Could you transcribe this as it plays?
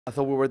I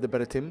thought we were the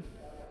better team,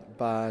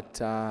 but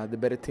the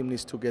better team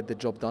needs to get the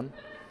job done.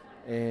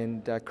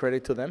 And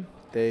credit to them,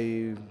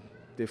 they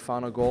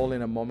found a goal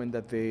in a moment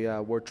that they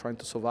were trying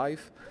to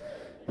survive,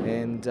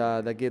 and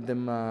that gave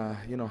them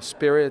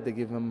spirit. They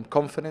gave them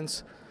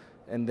confidence,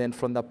 and then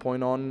from that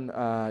point on,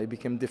 it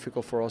became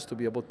difficult for us to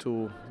be able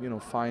to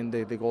find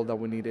the goal that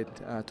we needed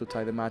to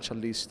tie the match at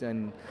least.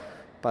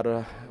 But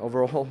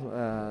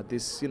overall,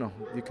 this you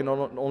can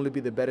only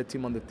be the better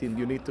team on the team.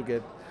 You need to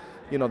get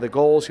the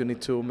goals. You need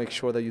to make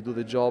sure that you do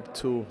the job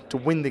to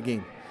win the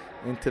game.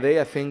 And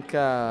today, I think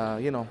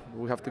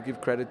we have to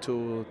give credit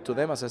to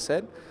them, as I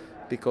said,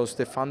 because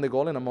they found the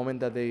goal in a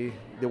moment that they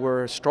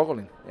were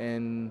struggling,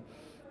 and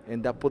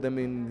that put them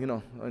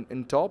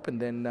in top,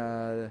 and then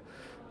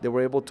they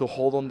were able to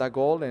hold on that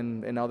goal,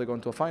 and now they're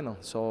going to a final.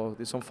 So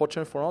it's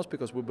unfortunate for us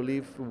because we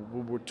believe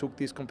we took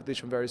this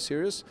competition very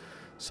serious.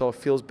 So it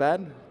feels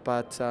bad,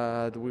 but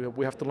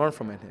we have to learn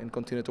from it and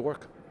continue to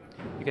work.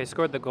 You guys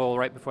scored the goal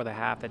right before the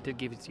half. That did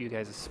give you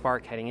guys a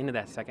spark heading into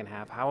that second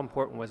half. How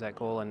important was that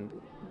goal in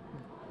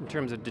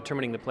terms of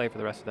determining the play for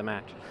the rest of the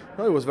match?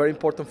 No, it was very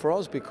important for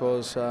us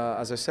because,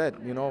 as I said,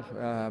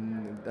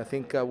 I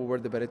think we were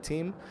the better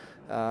team.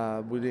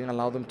 We didn't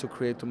allow them to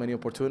create too many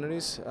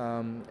opportunities,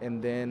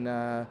 and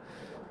then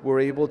we were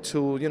able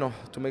to,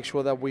 to make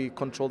sure that we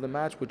controlled the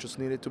match. We just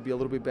needed to be a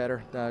little bit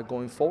better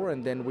going forward,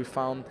 and then we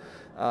found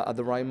at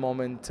the right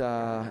moment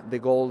the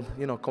goal,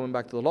 coming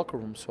back to the locker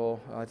room. So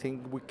I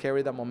think we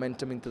carried that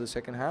momentum into the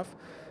second half.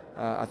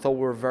 I thought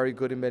we were very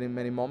good in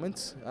many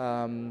moments.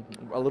 A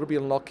little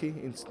bit unlucky,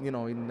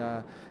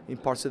 in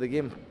parts of the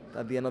game.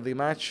 At the end of the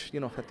match,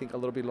 I think a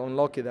little bit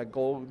unlucky. That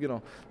goal,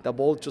 that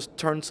ball just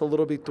turns a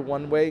little bit to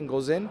one way and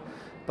goes in.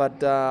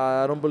 But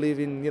I don't believe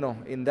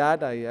in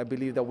that. I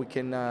believe that we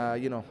can,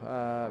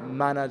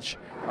 manage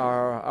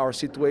our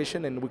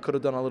situation, and we could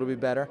have done a little bit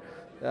better.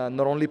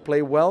 Not only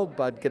play well,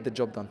 but get the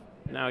job done.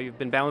 Now you've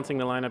been balancing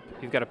the lineup.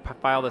 You've got to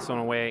file this one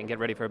away and get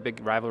ready for a big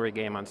rivalry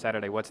game on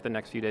Saturday. What's the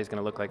next few days going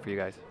to look like for you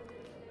guys?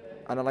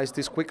 Analyze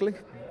this quickly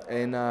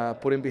and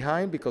put him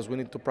behind, because we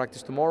need to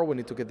practice tomorrow. We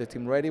need to get the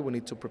team ready. We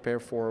need to prepare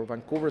for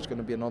Vancouver. It's going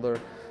to be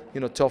another,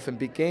 tough and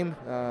big game.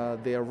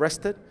 They are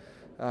rested,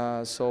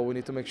 so we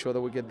need to make sure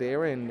that we get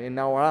there. And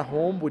now at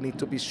home, we need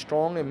to be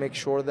strong and make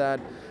sure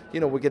that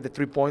we get the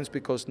 3 points,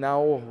 because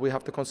now we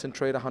have to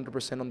concentrate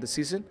 100% on the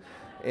season,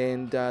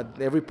 and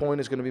every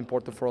point is going to be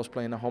important for us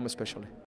playing at home, especially.